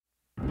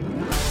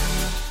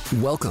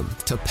Welcome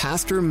to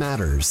Pastor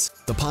Matters,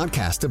 the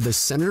podcast of the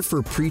Center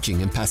for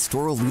Preaching and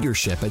Pastoral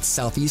Leadership at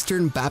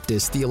Southeastern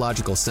Baptist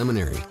Theological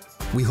Seminary.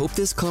 We hope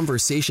this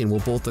conversation will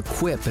both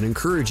equip and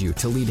encourage you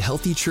to lead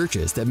healthy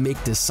churches that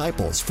make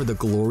disciples for the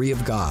glory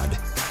of God.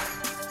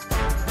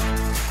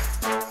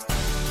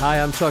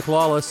 Hi, I'm Chuck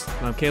Lawless.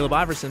 And I'm Caleb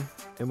Iverson.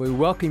 And we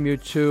welcome you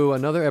to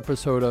another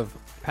episode of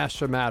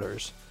Pastor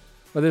Matters.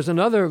 Well, there's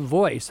another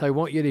voice I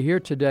want you to hear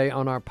today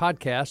on our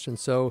podcast, and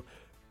so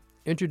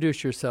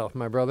introduce yourself,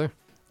 my brother.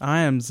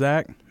 I am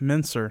Zach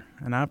Mincer,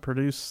 and I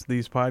produce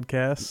these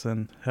podcasts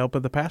and help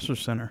at the Pastor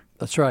Center.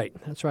 That's right.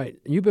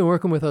 You've been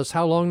working with us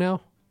how long now?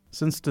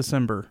 Since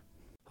December.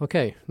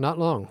 Okay, not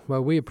long.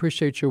 Well, we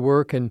appreciate your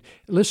work. And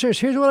listeners,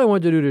 here's what I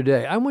want to do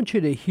today. I want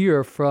you to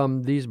hear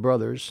from these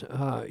brothers,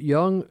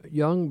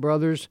 young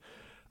brothers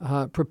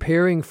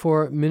preparing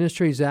for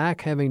ministry.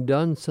 Zach having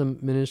done some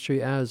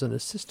ministry as an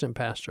assistant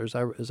pastor,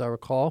 as I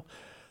recall.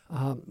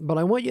 But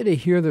I want you to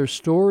hear their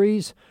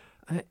stories.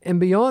 And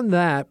beyond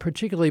that,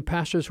 particularly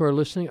pastors who are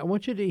listening, I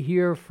want you to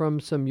hear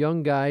from some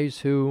young guys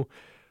who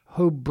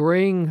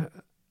bring,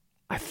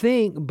 I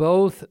think,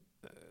 both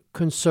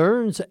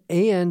concerns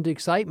and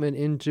excitement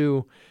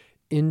into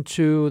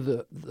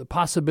the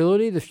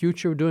possibility, the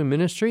future of doing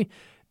ministry.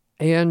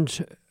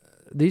 And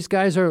these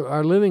guys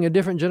are living a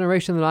different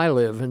generation than I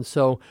live. And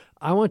so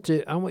I want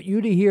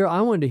you to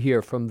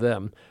hear from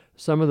them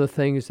some of the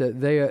things that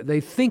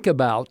they think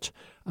about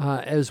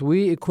as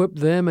we equip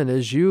them and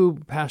as you,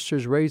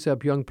 pastors, raise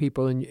up young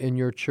people in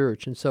your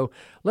church. And so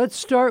let's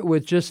start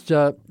with just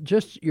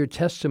your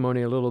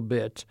testimony a little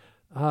bit.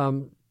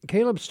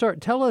 Caleb,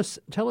 tell us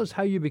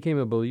how you became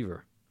a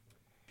believer.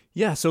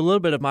 Yeah, so a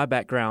little bit of my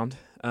background.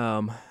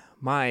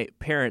 My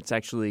parents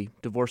actually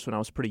divorced when I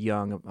was pretty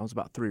young. I was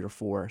about 3 or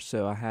 4,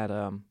 so I had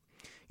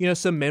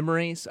some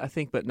memories, I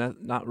think, but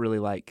not really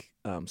like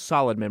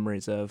solid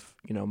memories of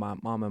my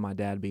mom and my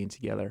dad being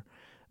together.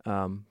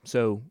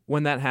 So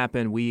when that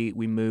happened, we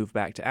moved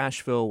back to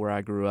Asheville, where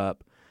I grew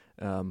up.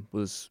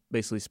 Was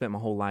basically spent my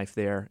whole life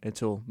there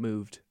until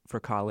moved for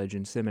college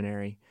and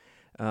seminary.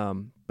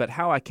 But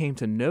how I came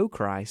to know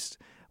Christ,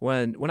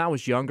 when I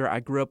was younger, I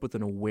grew up with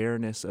an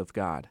awareness of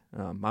God.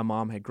 My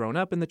mom had grown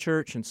up in the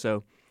church, and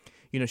so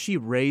she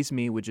raised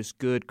me with just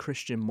good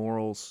Christian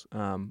morals.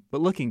 But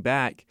looking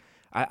back,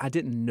 I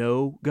didn't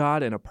know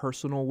God in a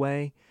personal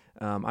way.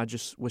 I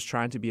just was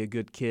trying to be a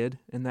good kid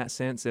in that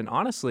sense. And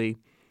honestly,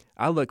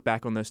 I look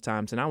back on those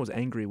times and I was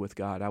angry with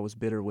God. I was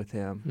bitter with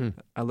Him.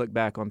 I look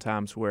back on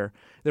times where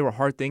there were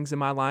hard things in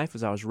my life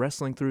as I was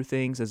wrestling through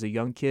things as a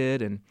young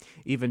kid, and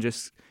even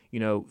just,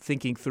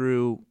 thinking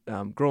through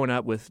growing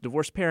up with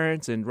divorced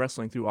parents and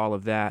wrestling through all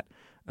of that.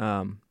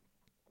 I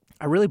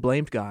really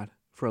blamed God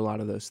for a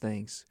lot of those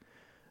things.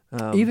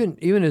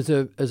 Even as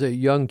a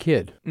young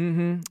kid?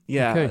 Mm-hmm.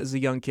 Yeah, okay. As a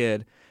young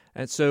kid.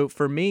 And so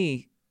for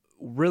me,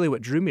 really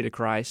what drew me to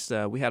Christ,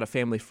 we had a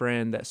family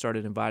friend that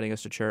started inviting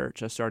us to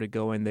church. I started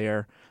going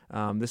there.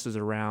 This was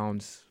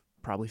around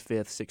probably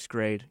 5th, 6th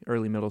grade,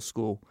 early middle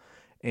school.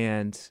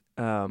 And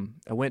I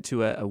went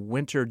to a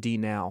winter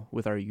D-Now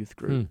with our youth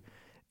group.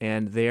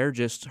 And there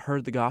just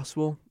heard the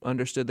gospel,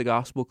 understood the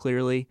gospel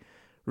clearly,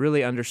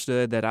 really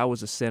understood that I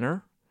was a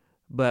sinner.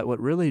 But what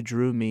really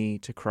drew me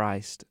to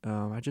Christ,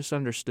 I just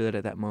understood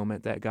at that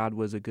moment that God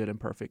was a good and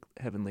perfect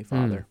Heavenly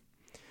Father.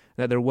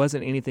 That there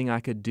wasn't anything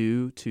I could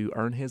do to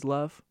earn His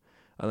love.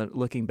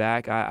 Looking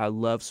back, I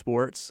love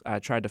sports. I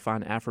tried to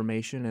find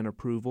affirmation and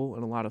approval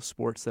in a lot of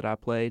sports that I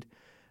played.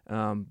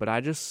 But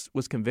I just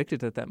was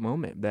convicted at that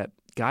moment that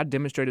God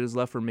demonstrated His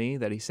love for me,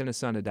 that He sent His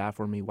Son to die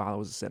for me while I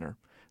was a sinner.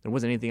 There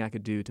wasn't anything I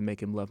could do to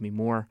make Him love me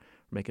more or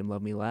make Him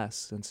love me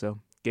less. And so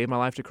gave my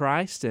life to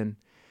Christ and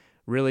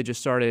really just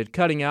started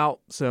cutting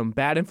out some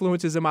bad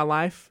influences in my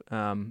life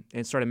and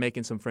started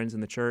making some friends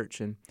in the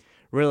church. And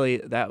really,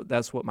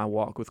 that's what my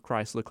walk with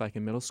Christ looked like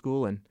in middle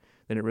school, and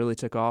then it really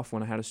took off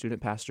when I had a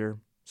student pastor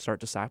start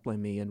discipling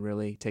me and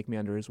really take me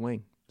under his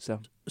wing. So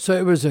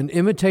it was an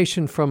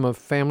invitation from a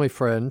family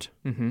friend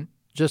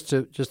just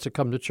to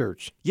come to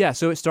church. Yeah,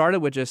 so it started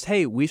with just,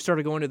 hey, we've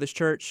started going to this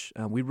church.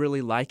 We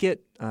really like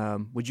it.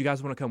 Would you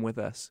guys want to come with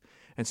us?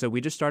 And so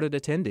we just started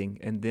attending,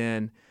 and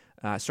then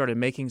I started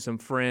making some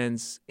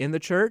friends in the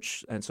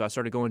church, and so I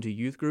started going to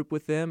youth group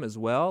with them as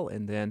well,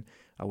 and then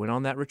I went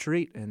on that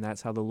retreat, and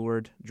that's how the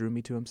Lord drew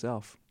me to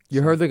Himself.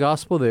 You heard the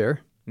gospel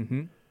there,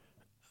 mm-hmm.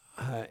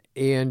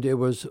 And it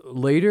was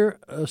later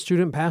a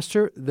student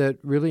pastor that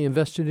really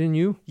invested in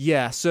you?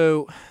 Yeah,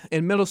 so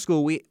in middle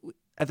school, we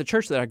at the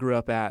church that I grew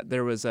up at,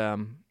 there was I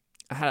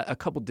had a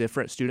couple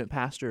different student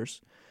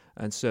pastors,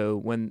 and so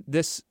when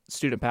this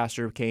student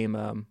pastor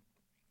came,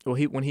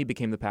 when he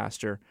became the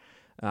pastor,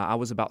 I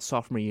was about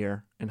sophomore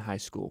year in high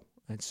school,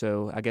 and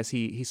so I guess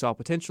he saw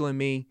potential in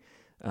me,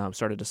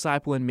 started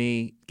discipling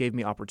me, gave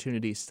me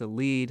opportunities to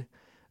lead,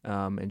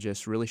 and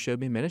just really showed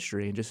me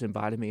ministry and just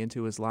invited me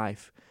into his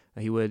life.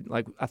 He would,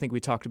 like I think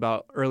we talked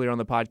about earlier on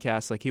the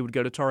podcast, like he would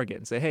go to Target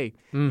and say, hey,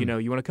 you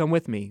want to come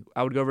with me?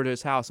 I would go over to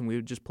his house and we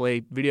would just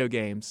play video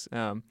games,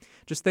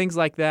 just things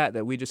like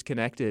that we just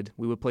connected.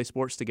 We would play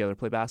sports together,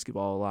 play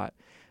basketball a lot.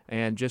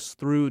 And just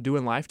through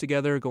doing life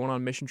together, going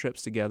on mission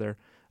trips together,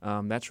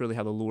 that's really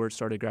how the Lord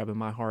started grabbing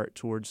my heart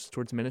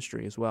towards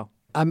ministry as well.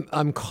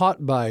 I'm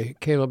caught by,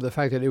 Caleb, the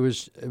fact that it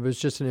was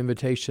just an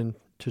invitation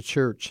to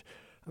church,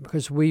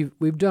 because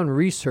we've done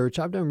research.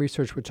 I've done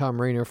research with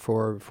Tom Rayner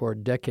for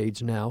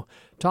decades now.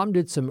 Tom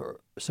did some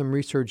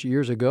research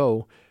years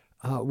ago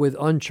with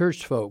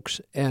unchurched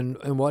folks, and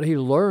what he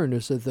learned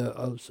is that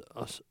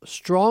a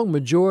strong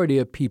majority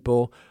of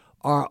people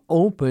are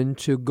open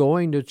to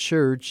going to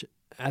church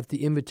at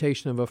the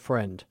invitation of a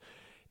friend.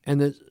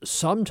 And that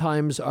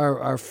sometimes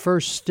our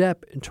first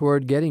step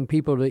toward getting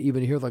people to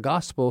even hear the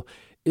gospel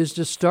is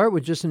to start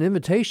with just an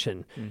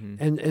invitation.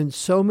 Mm-hmm. And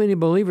so many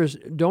believers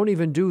don't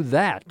even do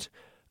that.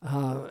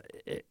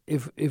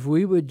 If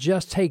we would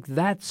just take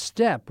that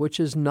step, which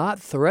is not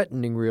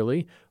threatening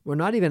really, we're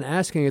not even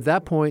asking at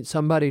that point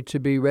somebody to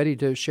be ready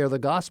to share the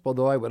gospel,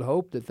 though I would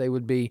hope that they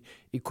would be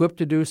equipped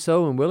to do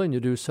so and willing to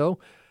do so.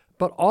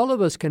 But all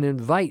of us can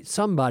invite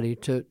somebody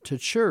to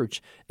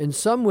church, and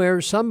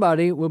somewhere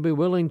somebody will be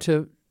willing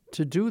to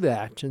do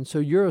that. And so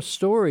you're a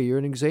story, you're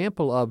an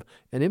example of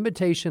an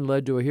invitation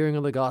led to a hearing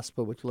of the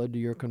gospel, which led to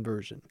your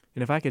conversion.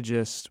 And if I could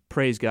just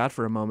praise God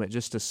for a moment,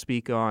 just to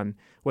speak on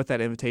what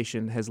that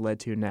invitation has led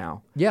to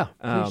now. Yeah,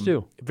 please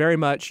do. Very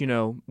much,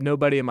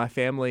 nobody in my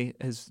family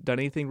has done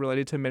anything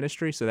related to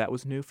ministry, so that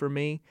was new for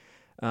me.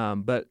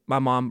 But my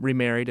mom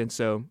remarried, and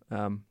so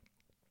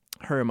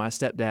her and my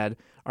stepdad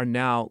are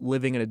now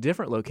living in a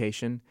different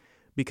location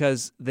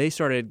because they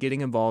started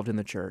getting involved in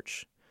the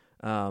church.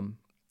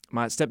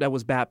 My stepdad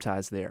was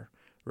baptized there,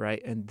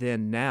 right? And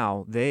then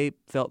now they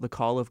felt the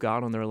call of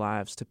God on their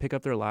lives to pick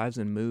up their lives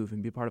and move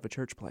and be part of a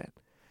church plant.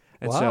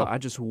 And so I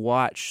just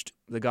watched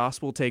the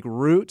gospel take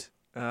root,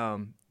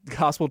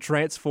 gospel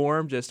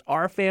transform just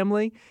our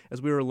family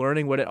as we were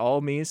learning what it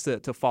all means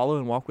to follow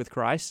and walk with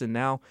Christ. And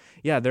now,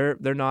 they're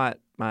not,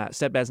 my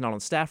stepdad's not on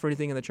staff or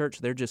anything in the church.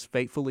 They're just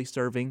faithfully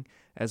serving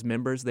as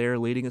members there,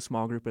 leading a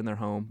small group in their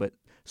home, but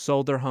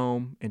sold their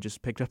home and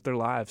just picked up their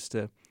lives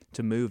to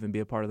move and be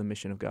a part of the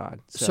mission of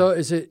God. So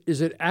is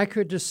it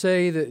accurate to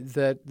say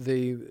that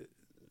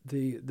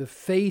the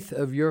faith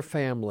of your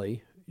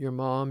family, your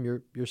mom,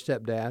 your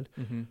stepdad,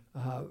 mm-hmm.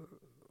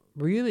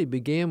 Really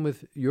began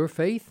with your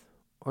faith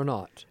or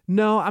not?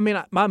 No, I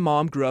mean, my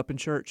mom grew up in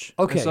church.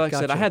 Okay, and so like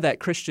gotcha. I said, I had that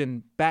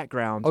Christian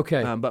background.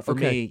 Okay, but for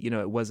me,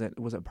 it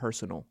wasn't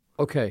personal.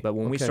 Okay, but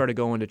when we started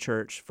going to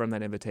church from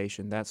that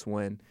invitation, that's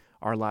when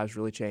our lives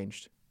really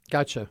changed.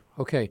 Gotcha.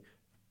 Okay,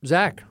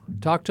 Zach,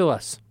 talk to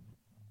us.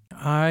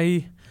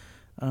 I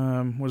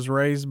was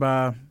raised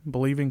by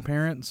believing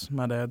parents.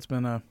 My dad's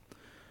been a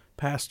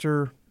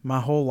pastor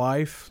my whole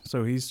life,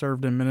 so he's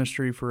served in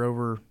ministry for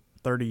over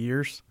 30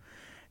 years.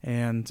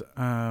 And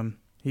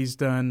he's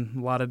done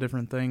a lot of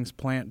different things,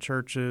 plant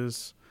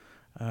churches,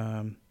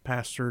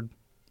 pastored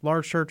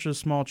large churches,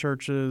 small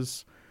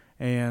churches,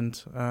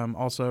 and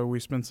also we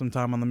spent some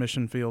time on the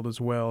mission field as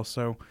well.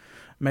 So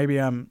maybe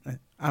I'm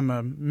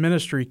a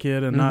ministry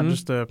kid and mm-hmm. not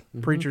just a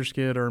mm-hmm. preacher's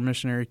kid or a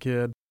missionary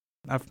kid.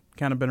 I've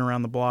kind of been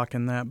around the block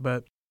in that,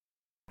 but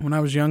when I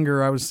was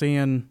younger, I was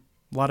seeing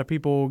a lot of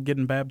people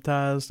getting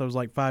baptized. I was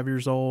like 5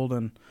 years old,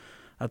 and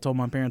I told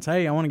my parents,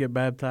 hey, I want to get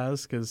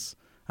baptized because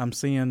I'm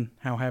seeing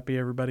how happy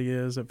everybody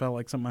is. It felt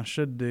like something I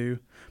should do,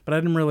 but I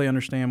didn't really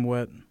understand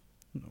what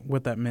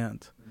that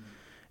meant.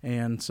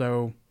 And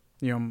so,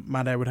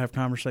 my dad would have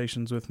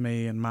conversations with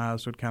me, and my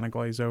eyes would kind of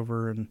glaze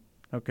over, and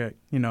I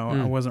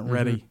wasn't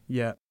ready mm-hmm.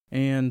 yet.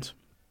 And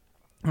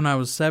when I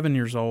was 7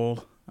 years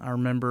old, I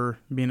remember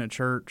being at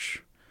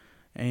church,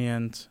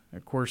 and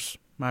of course,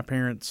 my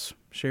parents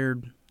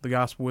shared the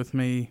gospel with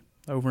me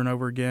over and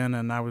over again,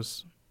 and I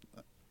was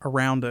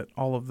around it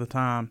all of the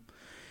time.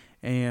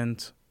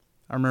 And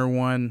I remember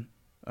one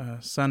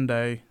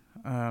Sunday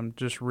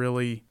just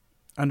really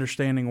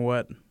understanding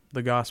what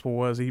the gospel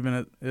was,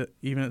 even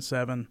at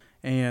 7.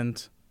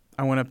 And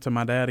I went up to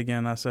my dad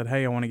again. I said,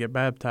 hey, I want to get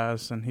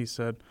baptized. And he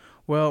said,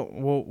 well,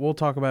 we'll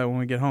talk about it when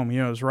we get home.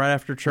 It was right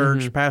after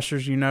church. Mm-hmm.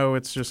 Pastors,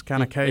 it's just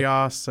kind of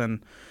chaos.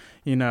 And,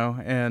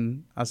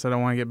 and I said, I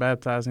want to get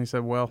baptized. And he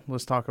said, well,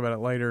 let's talk about it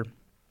later.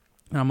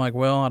 And I'm like,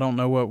 well, I don't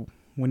know what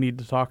we need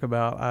to talk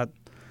about.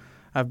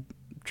 I've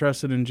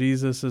trusted in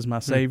Jesus as my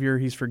Savior.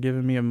 He's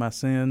forgiven me of my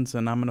sins,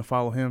 and I'm going to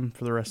follow him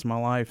for the rest of my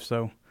life.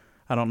 So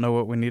I don't know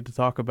what we need to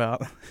talk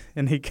about.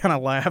 And he kind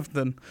of laughed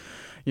and,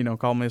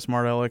 called me a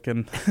smart aleck.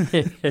 And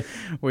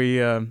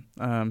and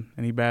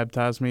he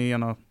baptized me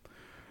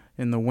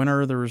in the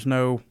winter. There was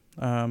no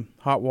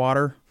hot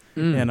water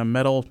in a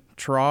metal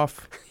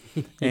trough.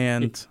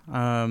 And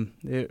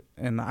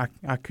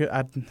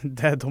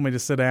Dad told me to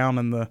sit down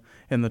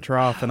in the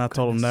trough, and I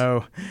told him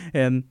no,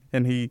 and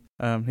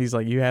he's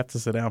like, you have to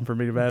sit down for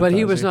me to baptize. But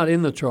he was not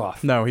in the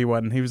trough. No, he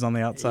wasn't. He was on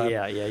the outside.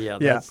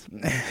 Yeah.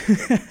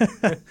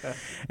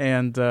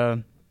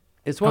 And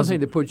it's one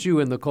thing to put you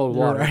in the cold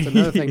water. Right. It's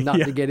another thing not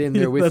to get in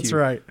there with That's you.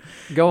 right.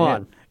 Go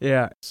on.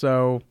 Yeah.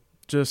 So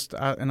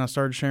I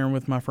started sharing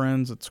with my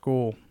friends at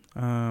school,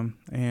 and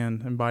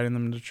inviting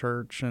them to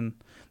church, and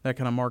that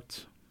kind of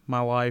marked my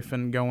life.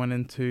 And going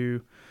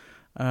into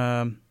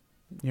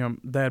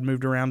Dad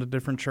moved around to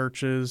different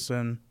churches,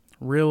 and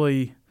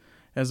really,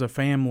 as a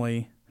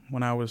family,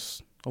 when I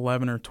was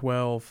 11 or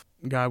 12,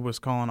 God was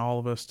calling all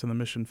of us to the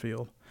mission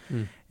field.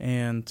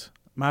 And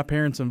my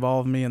parents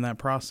involved me in that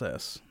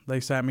process. They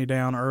sat me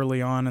down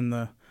early on in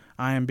the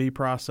IMB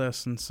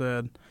process and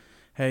said,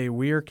 hey,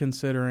 we are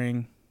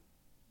considering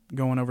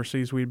going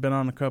overseas. We'd been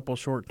on a couple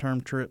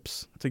short-term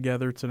trips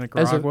together to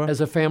Nicaragua. As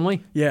a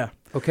family? Yeah.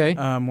 Okay.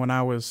 When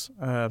I was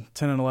 10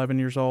 and 11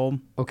 years old.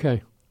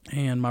 Okay.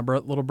 And my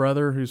little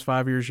brother, who's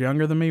 5 years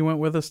younger than me, went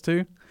with us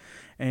too.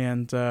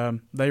 And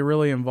they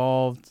really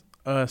involved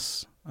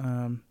us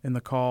in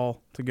the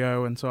call to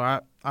go. And so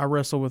I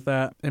wrestled with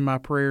that in my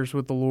prayers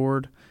with the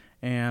Lord.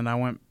 And I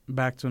went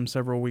back to him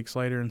several weeks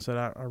later and said,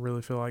 I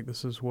really feel like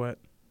this is what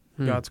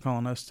God's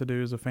calling us to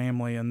do as a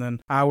family. And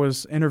then I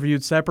was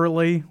interviewed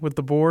separately with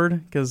the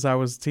board because I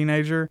was a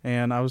teenager,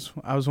 and I was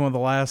one of the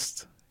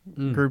last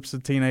groups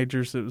of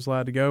teenagers that was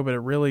allowed to go, but it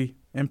really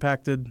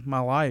impacted my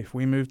life.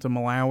 We moved to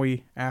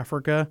Malawi,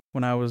 Africa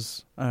when I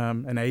was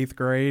in 8th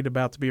grade,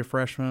 about to be a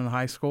freshman in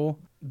high school.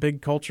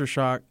 Big culture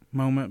shock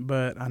moment,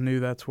 but I knew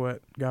that's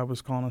what God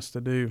was calling us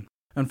to do.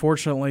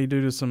 Unfortunately,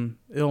 due to some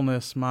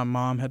illness, my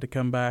mom had to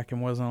come back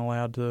and wasn't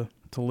allowed to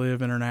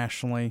live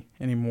internationally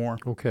anymore.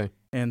 Okay.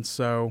 And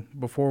so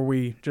before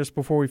we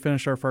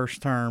finished our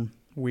first term,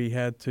 we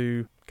had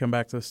to come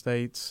back to the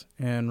States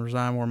and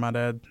resign, where my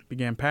dad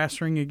began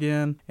pastoring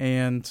again.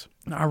 And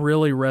I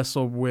really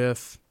wrestled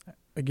with,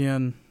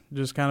 again,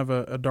 just kind of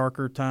a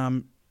darker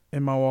time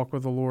in my walk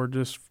with the Lord,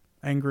 just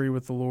angry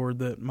with the Lord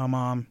that my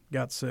mom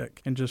got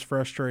sick, and just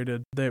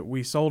frustrated that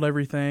we sold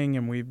everything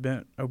and we've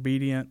been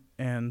obedient.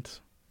 And,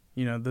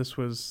 this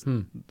was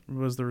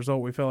the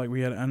result. We felt like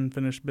we had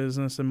unfinished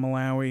business in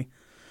Malawi.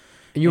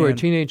 And you were a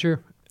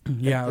teenager?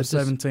 Yeah, I was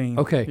 17.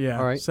 Okay, yeah,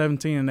 all right.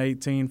 17 and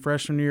 18,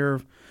 freshman year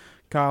of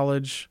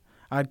college.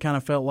 I'd kind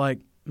of felt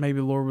like maybe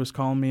the Lord was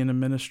calling me into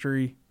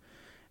ministry,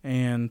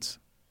 and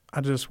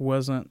I just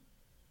wasn't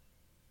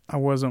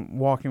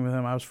walking with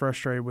Him. I was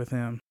frustrated with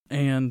Him.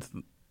 And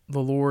the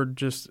Lord,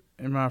 just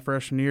in my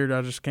freshman year,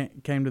 I just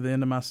came to the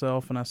end of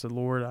myself, and I said,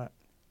 Lord, I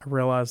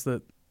realized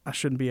that I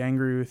shouldn't be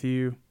angry with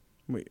you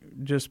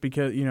just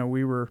because,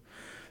 we were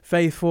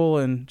faithful,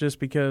 and just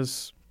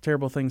because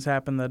terrible things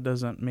happen, that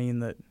doesn't mean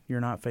that you're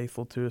not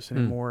faithful to us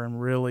anymore.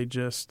 And really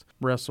just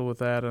wrestle with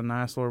that and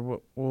ask, Lord,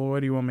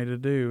 what do you want me to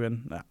do?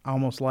 And I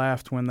almost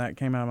laughed when that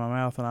came out of my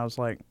mouth, and I was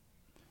like,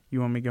 you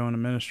want me to go into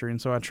ministry? And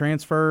so I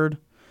transferred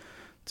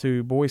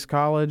to Boyce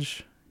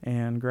College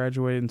and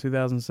graduated in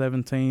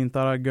 2017.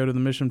 Thought I'd go to the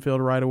mission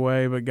field right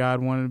away, but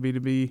God wanted me to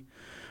be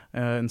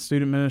in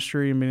student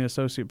ministry and be an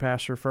associate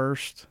pastor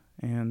first.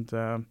 And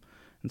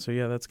so,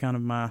 yeah, that's kind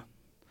of my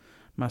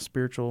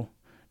spiritual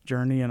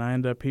journey, and I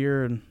end up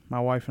here, and my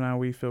wife and I,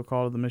 we feel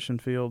called to the mission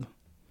field.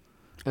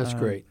 That's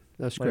great.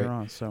 That's great.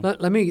 On, so.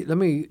 Let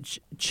me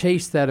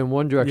chase that in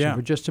one direction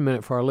for just a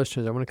minute for our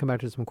listeners. I want to come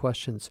back to some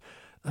questions.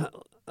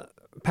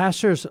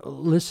 Pastors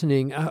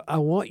listening, I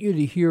want you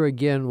to hear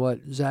again what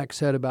Zach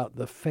said about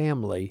the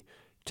family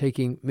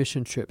taking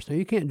mission trips. Now,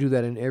 you can't do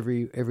that in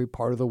every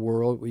part of the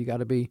world. You got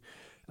to be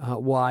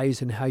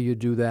wise in how you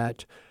do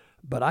that.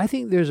 But I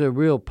think there's a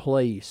real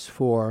place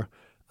for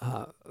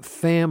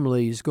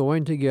families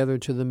going together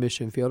to the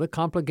mission field. It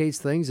complicates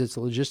things. It's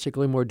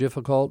logistically more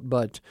difficult,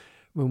 but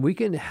when we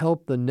can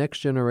help the next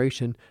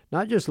generation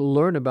not just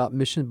learn about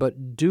missions,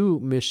 but do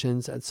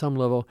missions at some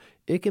level,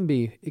 it can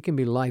be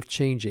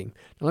life-changing.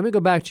 Now, let me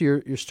go back to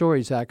your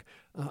story, Zach.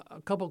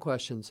 A couple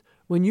questions.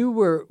 When you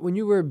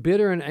were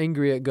bitter and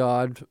angry at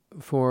God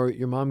for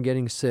your mom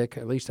getting sick,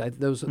 at least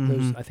those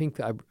I think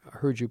I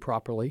heard you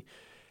properly.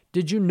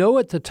 Did you know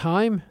at the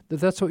time that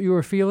that's what you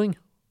were feeling?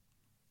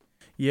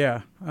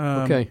 Yeah.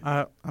 Okay.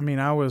 I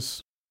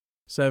was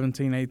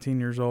 17, 18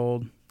 years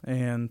old,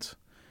 and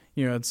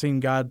I'd seen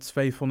God's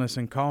faithfulness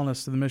in calling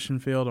us to the mission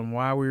field, and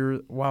while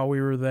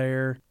we were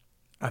there,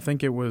 I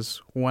think it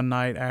was one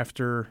night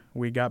after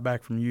we got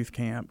back from youth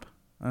camp,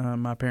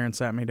 my parents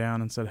sat me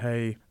down and said,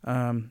 "Hey,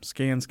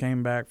 scans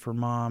came back for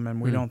Mom,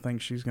 and we don't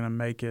think she's going to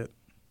make it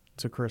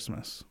to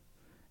Christmas."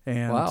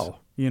 And wow.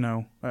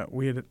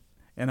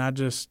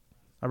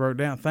 I wrote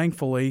down,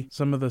 thankfully,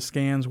 some of the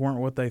scans weren't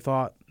what they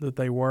thought that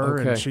they were,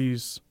 and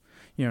she's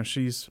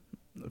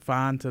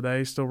fine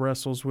today, still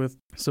wrestles with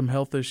some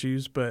health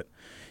issues, but,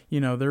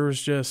 there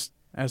was just,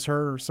 as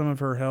some of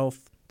her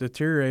health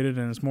deteriorated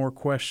and as more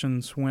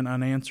questions went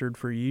unanswered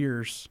for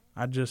years,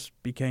 I just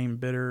became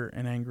bitter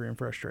and angry and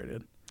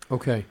frustrated.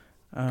 Okay.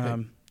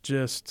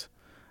 Just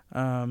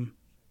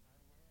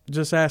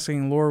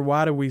asking, Lord,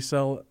 why do we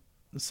sell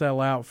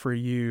out for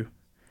you?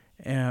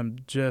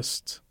 And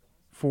just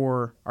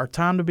for our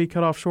time to be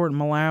cut off short in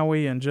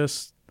Malawi, and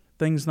just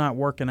things not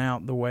working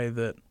out the way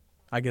that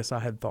I guess I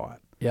had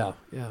thought. Yeah.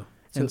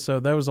 And so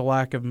there was a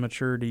lack of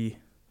maturity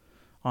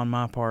on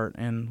my part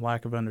and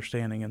lack of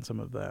understanding in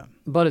some of that.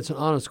 But it's an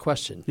honest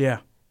question. Yeah.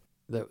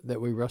 That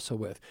we wrestle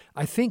with.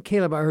 I think,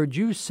 Caleb, I heard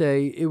you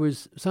say it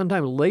was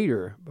sometime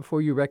later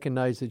before you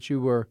recognized that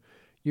you were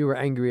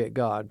angry at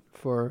God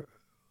for.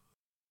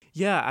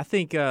 Yeah, I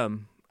think I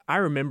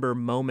remember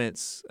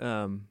moments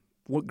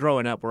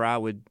growing up where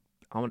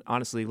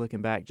honestly,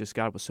 looking back, just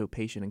God was so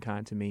patient and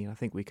kind to me. I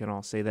think we can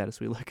all say that as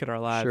we look at our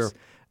lives.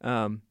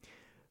 Sure.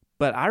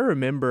 But I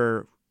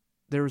remember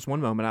there was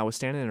one moment I was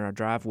standing in our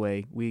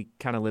driveway. We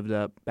kind of lived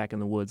up back in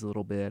the woods a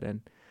little bit,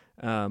 and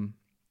I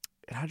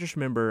just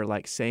remember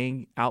like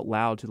saying out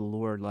loud to the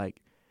Lord,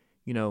 like,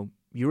 you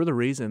are the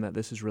reason that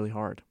this is really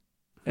hard.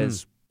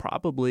 As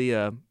probably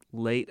a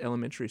late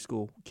elementary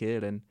school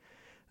kid, and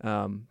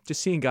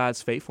just seeing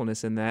God's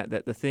faithfulness in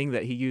that the thing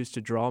that he used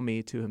to draw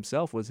me to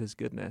himself was his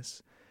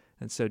goodness.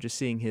 And so just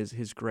seeing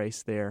his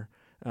grace there.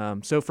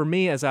 So for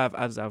me, as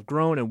I've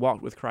grown and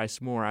walked with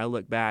Christ more, I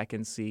look back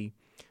and see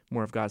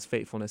more of God's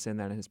faithfulness in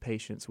that and his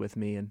patience with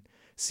me, and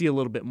see a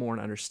little bit more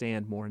and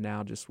understand more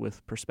now just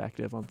with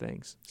perspective on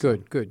things.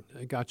 Good.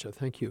 I gotcha.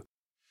 Thank you.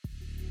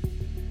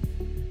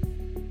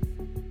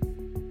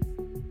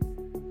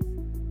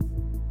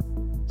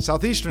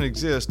 Southeastern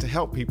exists to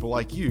help people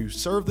like you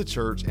serve the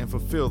church and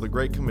fulfill the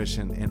Great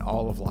Commission in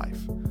all of life.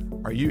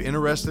 Are you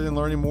interested in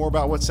learning more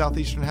about what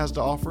Southeastern has to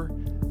offer?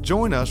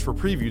 Join us for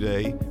Preview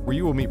Day, where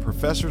you will meet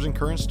professors and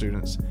current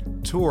students,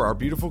 tour our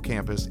beautiful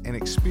campus, and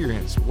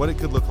experience what it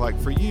could look like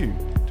for you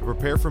to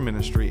prepare for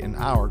ministry in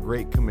our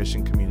Great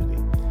Commission community.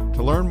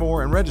 To learn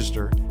more and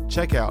register,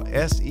 check out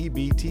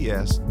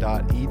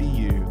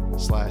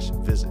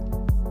sebts.edu/visit.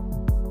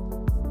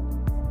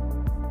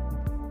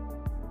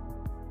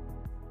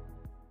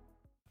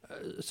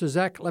 So,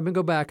 Zach, let me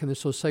go back, and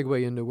this will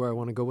segue into where I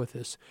want to go with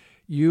this.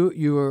 You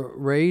were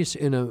raised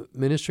in a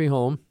ministry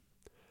home.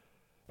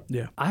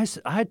 Yeah.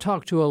 I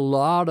talked to a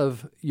lot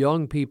of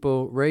young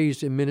people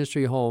raised in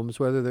ministry homes,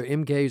 whether they're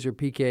MKs or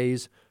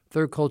PKs,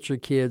 third culture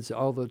kids,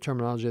 all the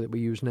terminology that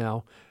we use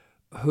now,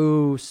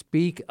 who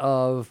speak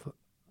of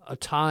a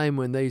time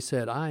when they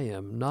said, I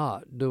am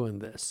not doing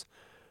this,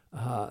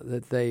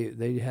 that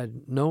they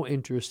had no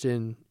interest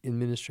in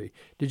ministry.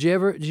 Did you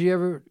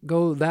ever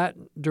go that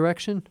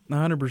direction?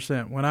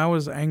 100%. When I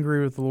was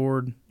angry with the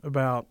Lord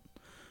about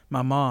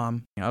my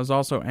mom, I was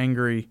also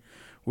angry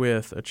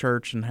with a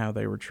church and how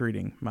they were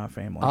treating my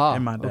family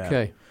and my dad.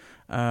 Okay.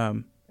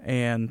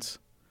 And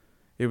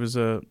it was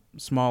a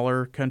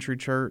smaller country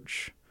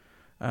church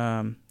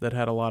that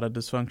had a lot of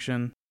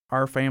dysfunction.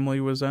 Our family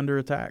was under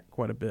attack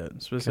quite a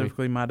bit,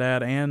 specifically my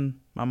dad and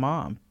my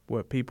mom,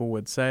 what people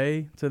would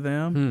say to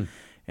them.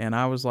 And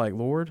I was like,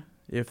 Lord,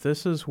 if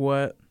this is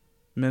what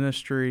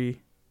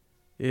ministry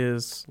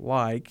is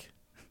like,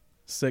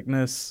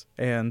 sickness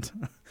and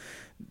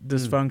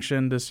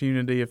dysfunction,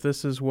 disunity, if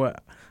this is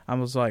what, I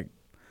was like,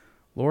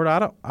 Lord, I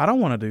don't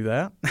want to do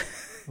that.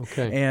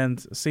 Okay.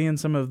 And seeing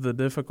some of the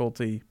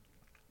difficulty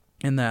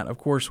in that, of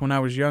course, when I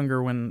was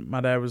younger, when my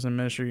dad was in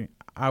ministry,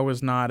 I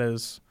was not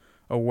as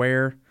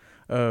aware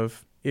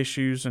of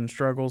issues and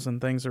struggles and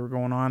things that were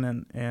going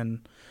on, and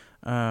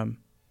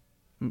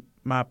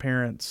my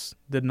parents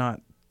did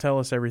not tell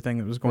us everything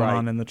that was going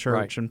on in the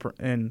church,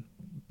 and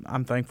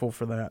I'm thankful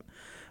for that.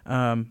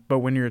 But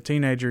when you're a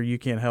teenager, you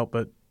can't help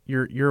but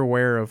you're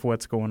aware of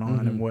what's going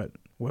on and what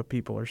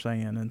people are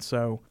saying, and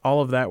so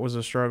all of that was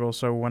a struggle.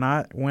 So when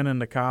I went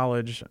into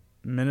college,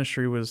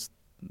 ministry was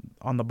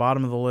on the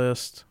bottom of the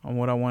list on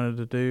what I wanted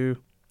to do.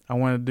 I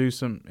wanted to do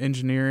some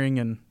engineering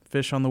and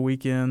fish on the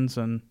weekends,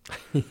 and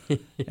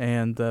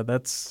and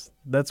that's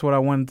what I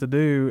wanted to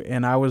do,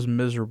 and I was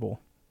miserable.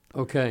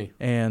 Okay.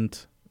 And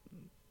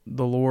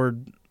the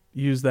Lord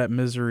used that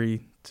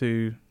misery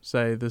to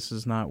say, this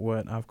is not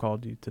what I've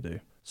called you to do.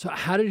 So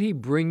how did he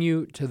bring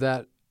you to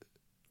that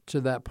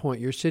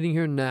point? You're sitting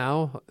here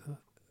now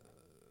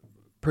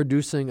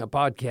producing a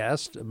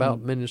podcast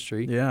about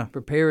ministry,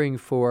 preparing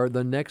for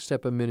the next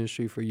step of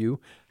ministry for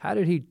you. How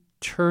did he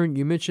turn,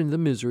 you mentioned the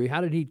misery,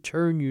 how did he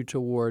turn you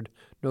toward,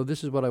 no,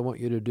 this is what I want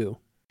you to do?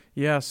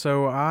 Yeah,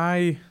 so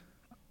I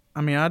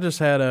just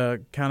had I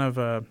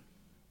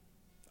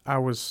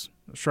was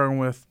struggling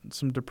with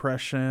some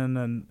depression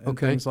and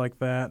things like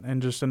that,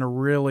 and just in a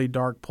really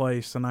dark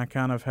place, and I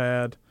kind of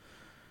had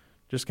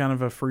just kind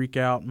of a freak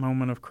out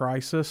moment of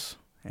crisis,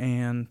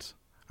 and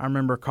I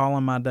remember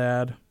calling my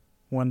dad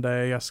one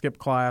day. I skipped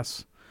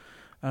class,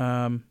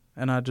 and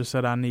I just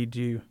said, I need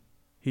you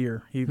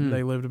here.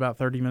 They lived about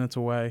 30 minutes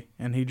away,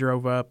 and he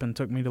drove up and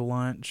took me to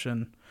lunch,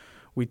 and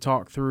we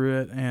talked through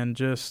it. And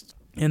just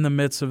in the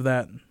midst of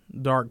that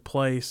dark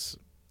place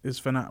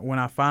is when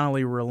I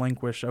finally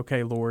relinquished,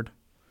 okay, Lord,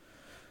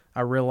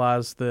 I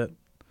realized that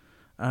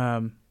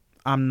I'm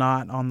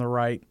not on the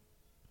right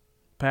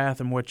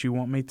path and what you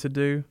want me to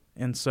do.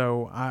 And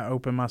so I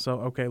opened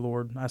myself, okay,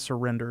 Lord, I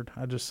surrendered.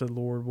 I just said,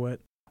 Lord, what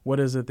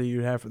is it that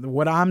you have?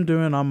 What I'm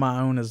doing on my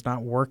own is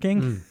not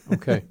working.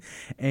 Okay.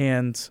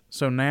 And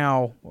so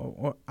now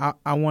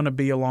I want to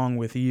be along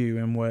with you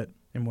in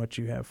what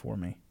you have for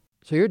me.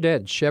 So your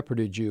dad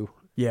shepherded you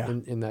Yeah.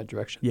 in that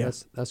direction. Yeah.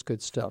 That's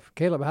good stuff.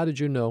 Caleb, how did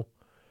you know?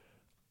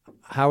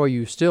 How are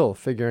you still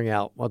figuring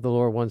out what the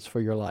Lord wants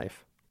for your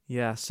life?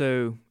 Yeah,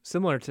 so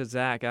similar to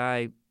Zach,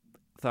 I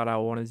thought I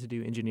wanted to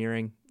do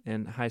engineering.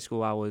 In high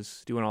school, I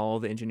was doing all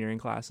the engineering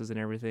classes and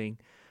everything.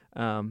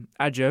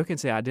 I joke and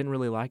say I didn't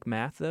really like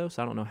math, though,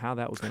 so I don't know how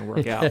that was going to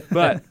work out.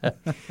 But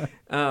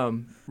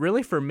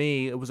really for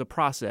me, it was a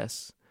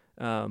process.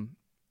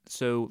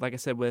 So like I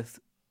said, with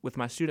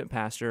my student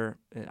pastor,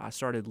 I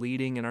started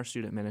leading in our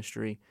student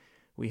ministry.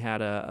 We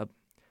had a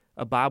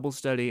Bible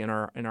study in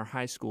our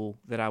high school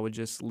that I would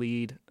just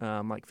lead,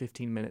 like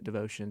 15-minute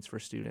devotions for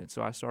students.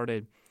 So I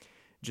started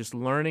just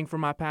learning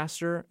from my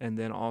pastor and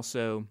then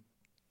also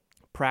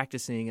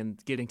practicing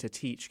and getting to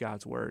teach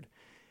God's Word.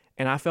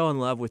 And I fell in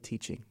love with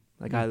teaching.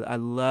 Like I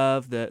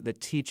love the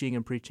teaching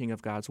and preaching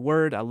of God's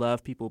Word. I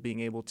love people being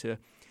able to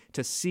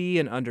see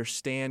and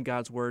understand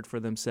God's Word for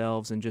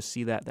themselves and just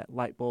see that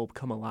light bulb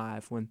come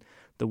alive when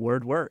the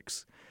Word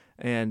works.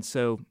 And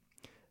so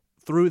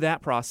through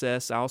that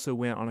process, I also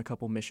went on a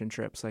couple mission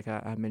trips, like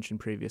I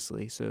mentioned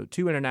previously. So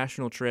 2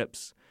 international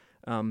trips.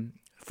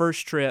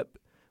 First trip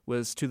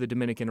was to the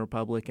Dominican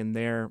Republic, and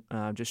there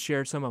just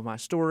shared some of my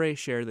story,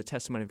 shared the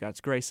testimony of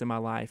God's grace in my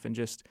life, and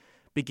just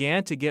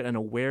began to get an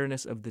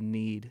awareness of the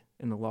need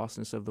and the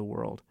lostness of the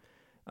world.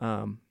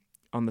 On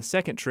the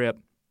second trip,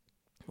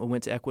 I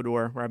went to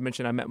Ecuador, where I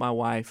mentioned I met my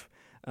wife,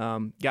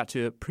 got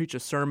to preach a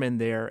sermon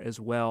there as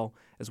well,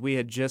 as we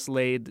had just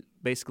laid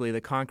basically the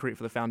concrete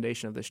for the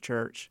foundation of this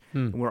church.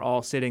 And we're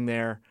all sitting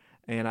there,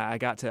 and I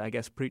got to, I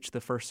guess, preach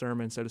the first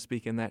sermon, so to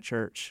speak, in that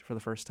church for the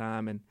first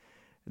time. And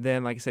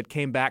then, like I said,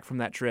 came back from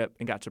that trip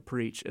and got to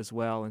preach as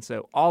well. And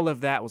so all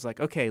of that was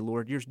like, okay,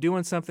 Lord, you're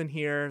doing something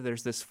here.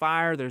 There's this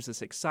fire. There's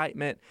this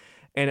excitement.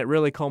 And it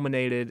really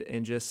culminated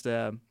in just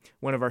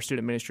one of our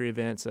student ministry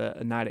events,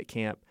 a night at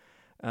camp.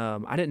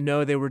 I didn't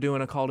know they were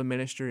doing a call to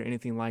ministry or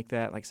anything like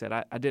that. Like I said,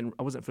 I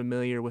wasn't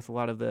familiar with a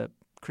lot of the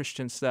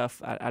Christian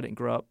stuff. I didn't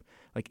grow up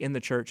like in the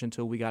church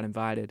until we got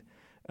invited.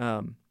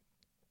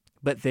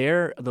 But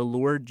there, the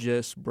Lord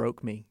just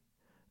broke me.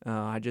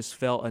 I just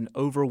felt an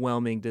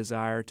overwhelming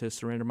desire to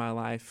surrender my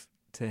life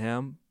to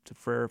Him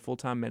for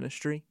full-time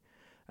ministry.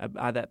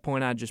 At that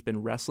point, I'd just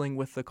been wrestling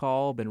with the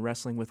call, been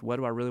wrestling with what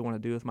do I really want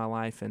to do with my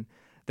life, and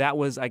that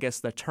was, I guess,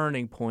 the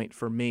turning point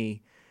for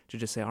me to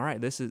just say, all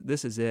right, this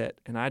is it.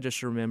 And I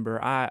just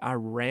remember I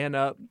ran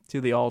up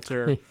to the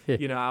altar.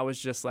 I was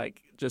just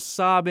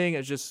sobbing. It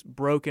was just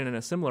broken in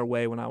a similar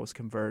way when I was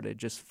converted.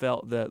 Just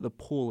felt the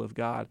pull of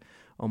God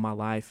on my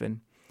life,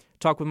 and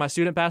talked with my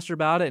student pastor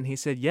about it, and he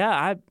said, yeah,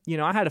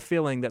 I had a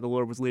feeling that the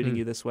Lord was leading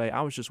you this way. I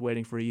was just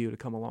waiting for you to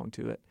come along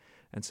to it.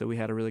 And so we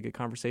had a really good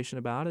conversation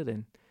about it,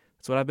 and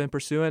that's what I've been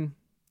pursuing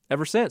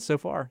ever since so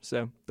far.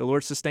 So the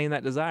Lord sustained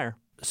that desire.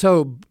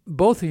 So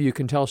both of you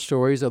can tell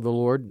stories of the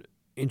Lord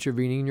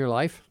intervening in your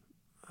life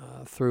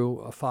through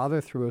a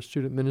father, through a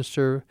student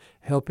minister,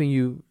 helping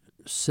you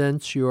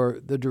sense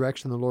the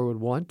direction the Lord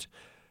would want.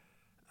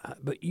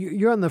 But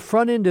you're on the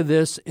front end of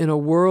this in a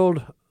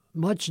world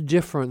much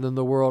different than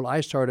the world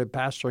I started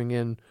pastoring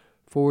in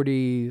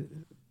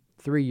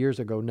 43 years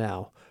ago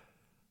now.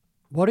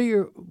 What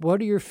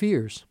are your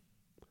fears?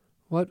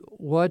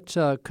 What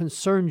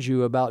concerns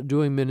you about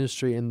doing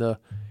ministry in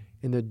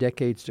the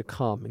decades to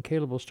come? And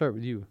Caleb, we'll start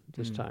with you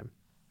this time.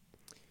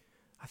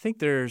 I think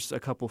there's a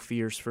couple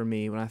fears for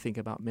me when I think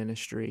about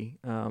ministry.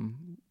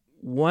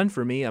 One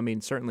for me,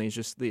 certainly is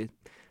just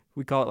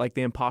we call it like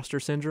the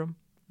imposter syndrome,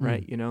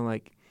 right?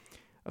 Like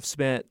I've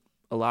spent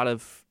a lot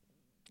of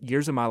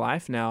years of my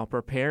life now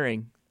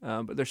preparing,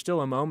 but there's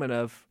still a moment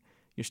of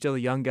you're still a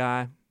young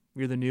guy,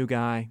 you're the new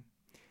guy,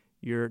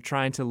 you're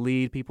trying to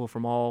lead people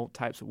from all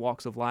types of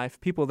walks of life,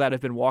 people that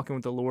have been walking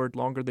with the Lord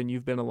longer than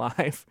you've been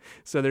alive.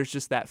 So there's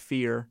just that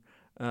fear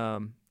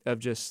of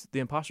just the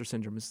imposter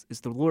syndrome.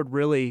 Is the Lord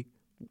really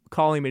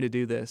calling me to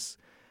do this?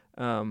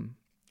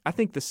 I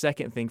think the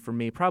second thing for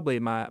me, probably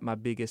my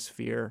biggest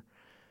fear,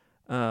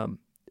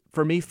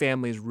 for me,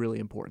 family is really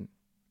important.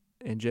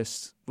 And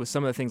just with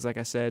some of the things, like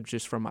I said,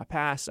 just from my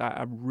past,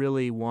 I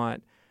really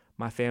want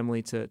my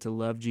family to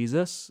love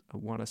Jesus. I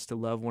want us to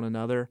love one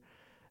another.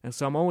 And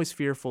so I'm always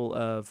fearful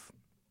of,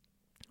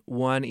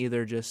 one,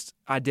 either just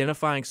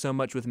identifying so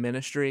much with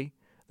ministry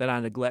that I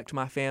neglect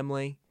my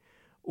family,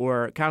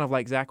 or kind of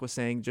like Zach was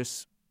saying,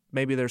 just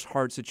maybe there's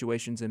hard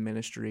situations in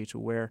ministry to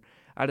where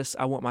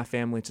I want my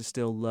family to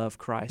still love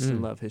Christ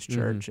and love His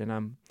church. And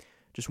I'm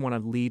just want to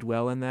lead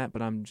well in that,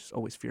 but I'm just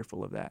always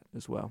fearful of that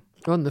as well.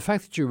 Well, and the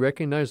fact that you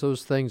recognize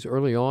those things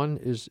early on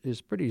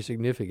is pretty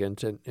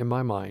significant in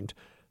my mind.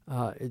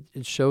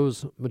 It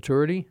shows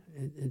maturity.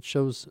 It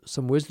shows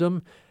some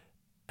wisdom.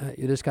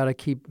 You just got to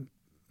keep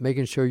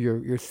making sure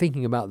you're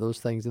thinking about those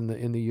things in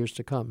the years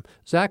to come.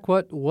 Zach,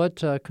 what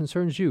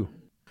concerns you?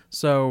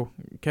 So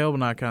Caleb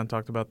and I kind of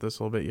talked about this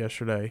a little bit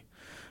yesterday,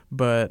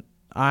 but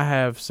I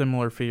have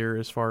similar fear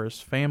as far as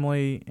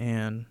family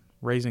and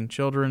raising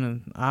children,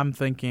 and I'm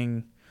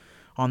thinking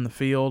on the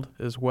field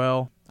as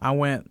well. I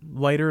went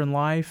later in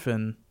life,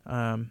 and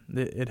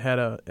it had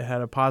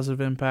a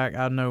positive impact.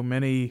 I know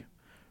many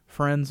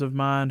friends of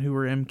mine who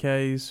were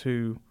MKs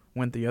who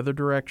went the other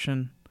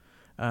direction,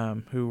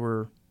 who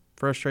were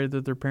frustrated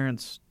that their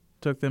parents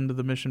took them to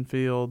the mission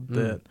field.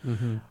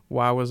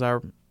 Why was I,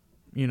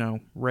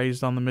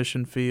 raised on the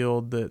mission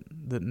field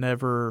that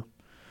never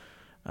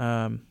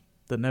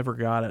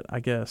got it, I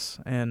guess.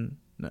 And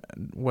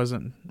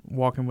wasn't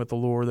walking with the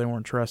Lord. They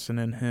weren't trusting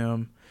in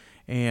Him.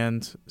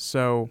 And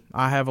so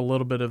I have a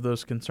little bit of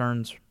those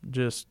concerns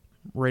just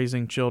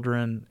raising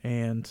children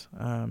and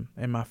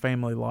my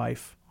family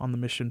life on the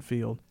mission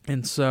field.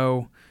 And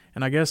so,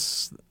 and I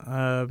guess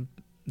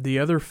the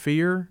other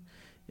fear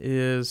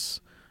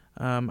is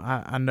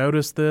I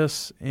noticed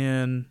this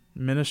in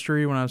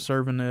ministry when I was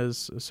serving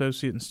as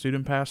associate and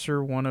student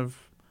pastor. One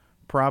of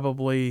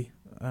probably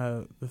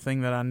the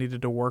thing that I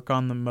needed to work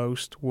on the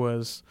most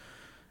was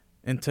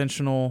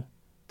intentional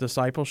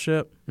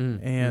discipleship.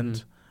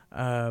 And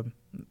I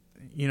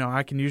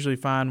can usually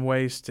find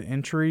ways to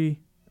enter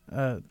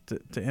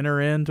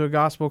into a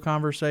gospel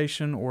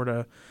conversation or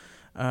to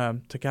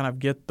kind of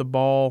get the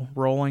ball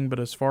rolling. But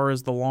as far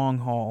as the long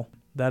haul,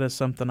 that is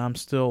something I'm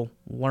still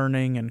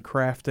learning and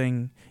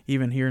crafting.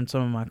 Even here in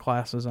some of my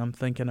classes, I'm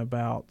thinking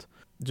about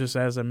just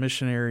as a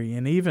missionary,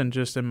 and even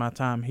just in my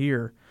time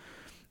here,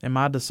 am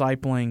I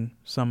discipling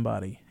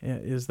somebody?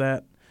 Is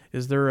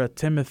there a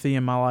Timothy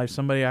in my life,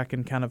 somebody I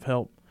can kind of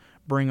help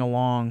bring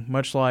along,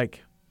 much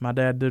like my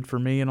dad did for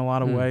me in a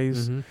lot of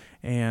ways,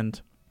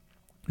 and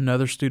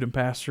another student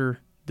pastor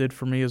did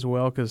for me as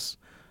well, because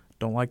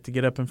don't like to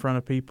get up in front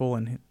of people,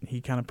 and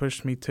he kind of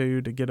pushed me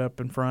to get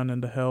up in front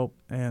and to help.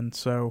 And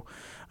so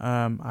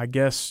I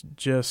guess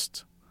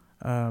just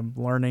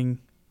learning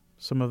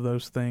some of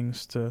those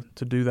things to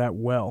do that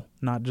well,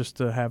 not just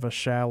to have a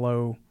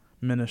shallow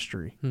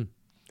ministry.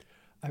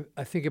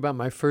 I think about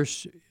my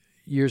first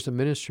years of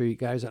ministry,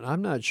 guys, and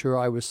I'm not sure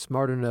I was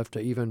smart enough to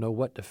even know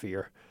what to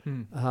fear.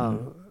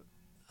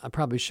 I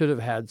probably should have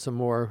had some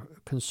more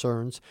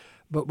concerns.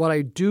 But what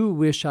I do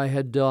wish I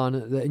had done,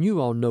 and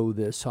you all know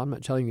this, so I'm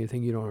not telling you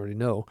anything you don't already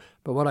know,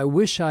 but what I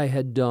wish I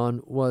had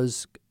done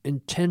was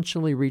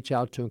intentionally reach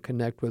out to and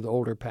connect with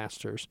older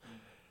pastors,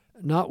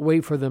 not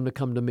wait for them to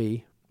come to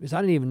me, because I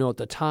didn't even know at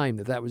the time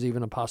that was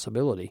even a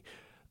possibility.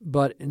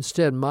 But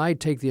instead,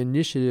 take the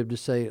initiative to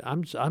say,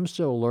 I'm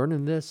still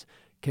learning this.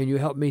 Can you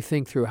help me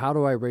think through, how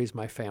do I raise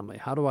my family?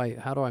 How do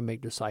I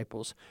make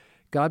disciples?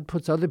 God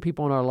puts other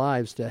people in our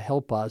lives to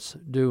help us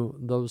do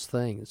those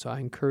things. So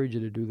I encourage you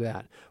to do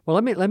that. Well,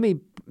 let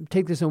me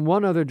take this in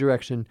one other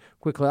direction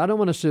quickly. I don't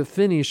want us to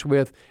finish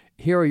with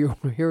here are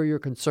your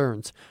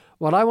concerns.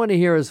 What I want to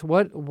hear is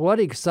what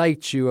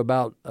excites you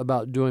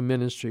about doing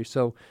ministry.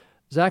 So,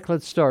 Zach,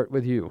 let's start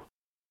with you.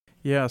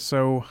 Yeah,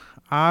 so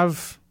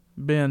I've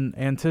been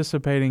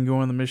anticipating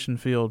going to the mission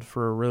field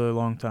for a really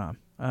long time.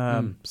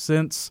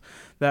 Since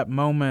that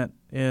moment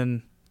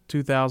in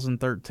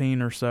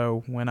 2013 or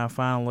so, when I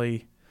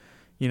finally,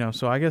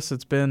 so I guess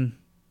it's been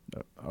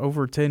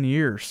over 10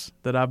 years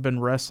that I've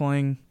been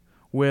wrestling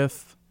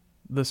with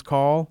this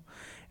call,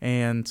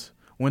 and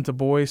went to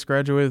Boyce,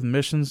 graduated with a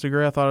missions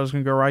degree. I thought I was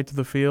going to go right to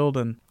the field,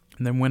 and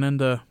then went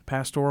into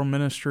pastoral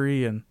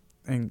ministry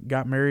and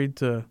got married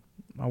to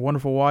my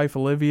wonderful wife,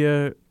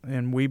 Olivia,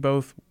 and we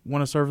both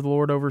want to serve the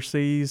Lord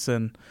overseas.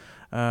 And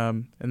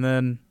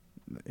then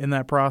in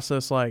that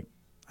process, I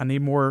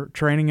need more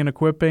training and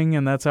equipping,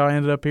 and that's how I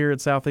ended up here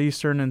at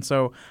Southeastern. And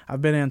so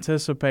I've been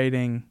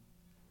anticipating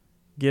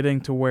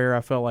getting to where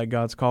I felt like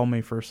God's called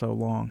me for so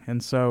long.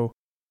 And so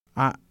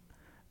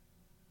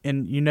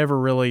and you never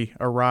really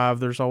arrive.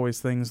 There's always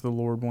things the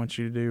Lord wants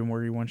you to do and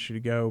where He wants you to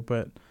go.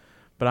 But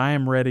I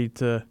am ready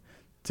to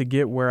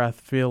get where I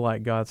feel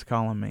like God's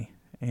calling me.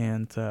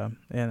 And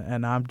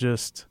I'm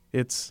just,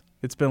 it's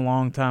been a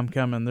long time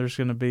coming. There's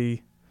going to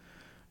be,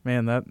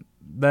 man,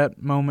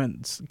 that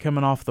moment's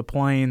coming off the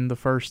plane the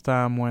first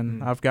time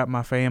when I've got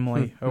my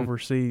family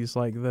overseas.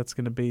 That's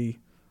going to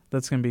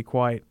be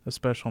quite a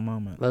special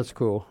moment. That's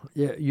cool.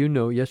 Yeah,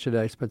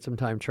 yesterday I spent some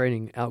time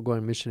training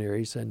outgoing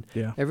missionaries, and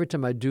every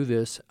time I do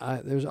this,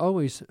 there are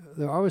always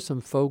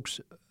some folks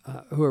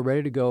who are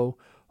ready to go,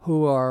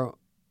 who are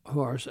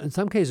in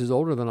some cases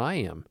older than I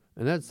am,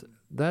 and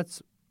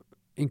that's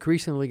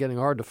increasingly getting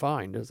hard to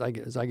find as I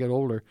get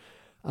older.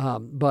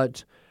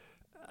 But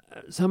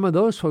some of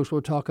those folks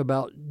will talk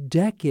about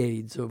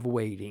decades of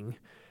waiting,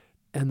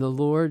 and the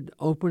Lord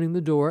opening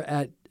the door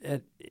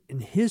in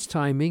His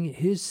timing,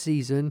 His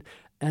season,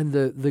 and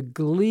the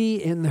glee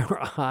in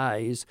their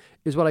eyes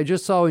is what I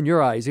just saw in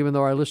your eyes. Even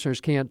though our listeners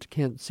can't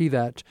see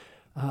that,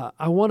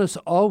 I want us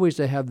always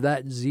to have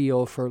that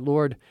zeal for,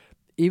 Lord,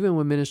 even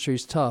when ministry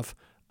is tough,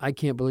 I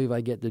can't believe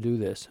I get to do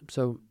this.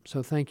 So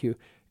thank you,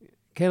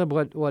 Caleb.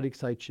 What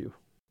excites you?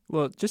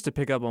 Well, just to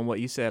pick up on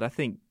what you said, I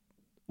think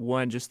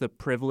one, just the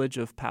privilege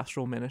of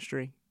pastoral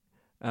ministry.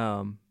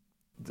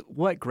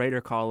 What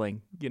greater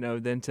calling,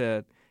 than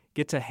to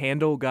get to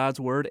handle God's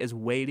word, as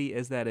weighty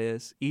as that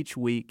is, each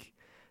week,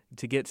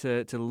 to get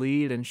to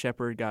lead and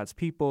shepherd God's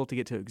people, to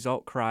get to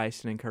exalt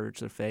Christ and encourage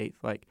their faith.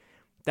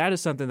 That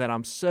is something that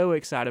I'm so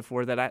excited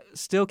for, that I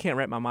still can't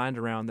wrap my mind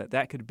around,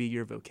 that could be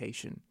your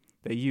vocation,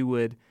 that you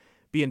would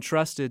be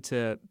entrusted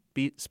to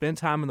spend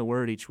time in the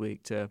Word each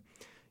week, to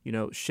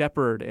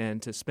shepherd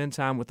and to spend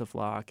time with the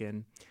flock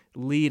and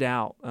lead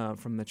out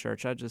from the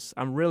church.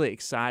 I'm really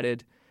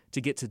excited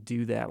to get to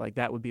do that.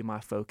 That would be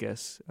my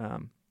focus.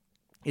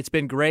 It's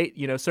been great,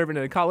 serving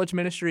in a college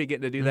ministry,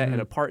 getting to do that in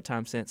a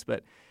part-time sense,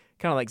 but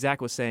kind of like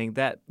Zach was saying,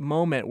 that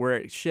moment where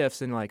it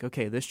shifts and like,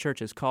 okay, this church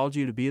has called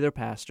you to be their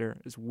pastor,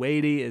 as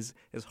weighty, as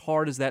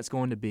hard as that's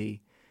going to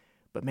be.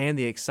 But man,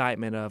 the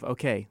excitement of,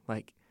 okay,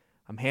 like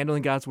I'm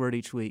handling God's word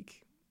each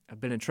week.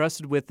 I've been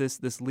entrusted with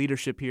this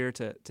leadership here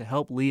to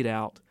help lead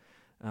out.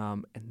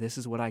 And this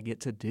is what I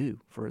get to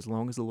do for as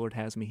long as the Lord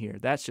has me here.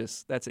 That's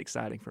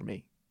exciting for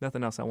me.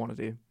 Nothing else I want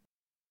to do.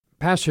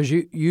 Pastors,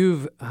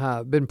 you've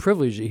been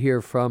privileged to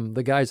hear from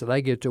the guys that I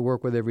get to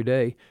work with every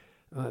day.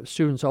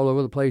 Students all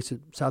over the place at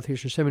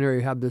Southeastern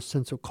Seminary have this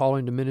sense of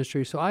calling to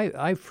ministry. So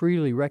I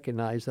freely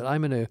recognize that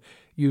I'm in a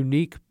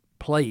unique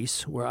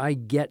place where I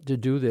get to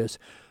do this.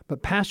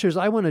 But pastors,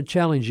 I want to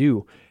challenge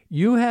you.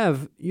 You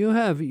have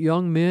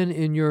young men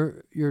in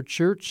your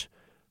church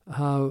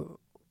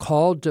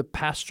called to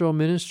pastoral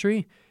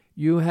ministry.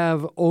 You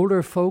have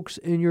older folks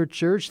in your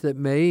church that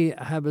may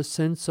have a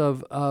sense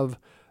of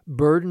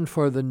burden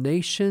for the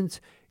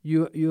nations.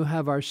 You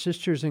have our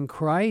sisters in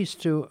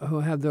Christ who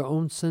have their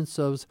own sense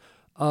of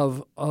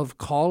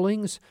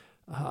callings.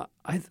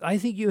 I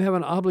think you have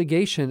an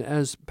obligation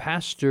as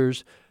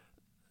pastors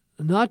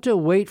not to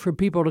wait for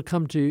people to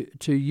come to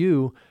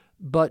you,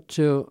 but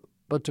to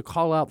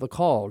call out the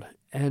called.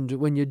 And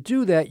when you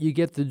do that, you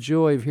get the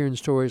joy of hearing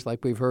stories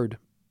like we've heard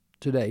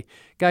today.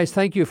 Guys,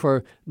 thank you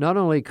for not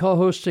only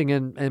co-hosting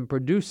and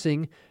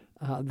producing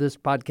this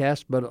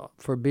podcast, but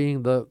for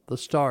being the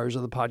stars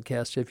of the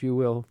podcast, if you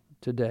will,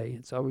 today.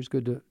 It's always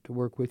good to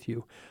work with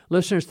you.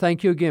 Listeners,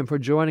 thank you again for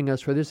joining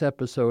us for this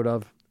episode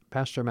of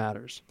Pastor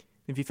Matters.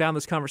 If you found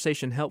this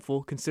conversation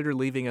helpful, consider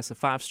leaving us a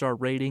 5-star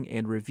rating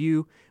and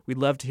review. We'd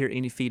love to hear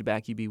any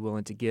feedback you'd be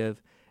willing to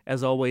give.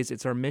 As always,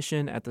 it's our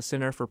mission at the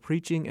Center for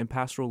Preaching and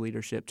Pastoral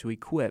Leadership to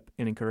equip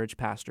and encourage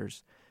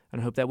pastors.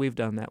 And I hope that we've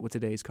done that with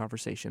today's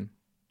conversation.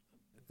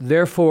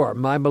 Therefore,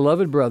 my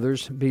beloved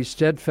brothers, be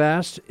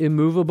steadfast,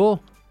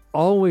 immovable,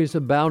 always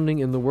abounding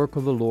in the work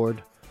of the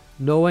Lord,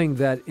 knowing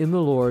that in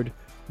the Lord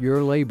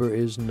your labor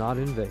is not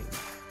in vain.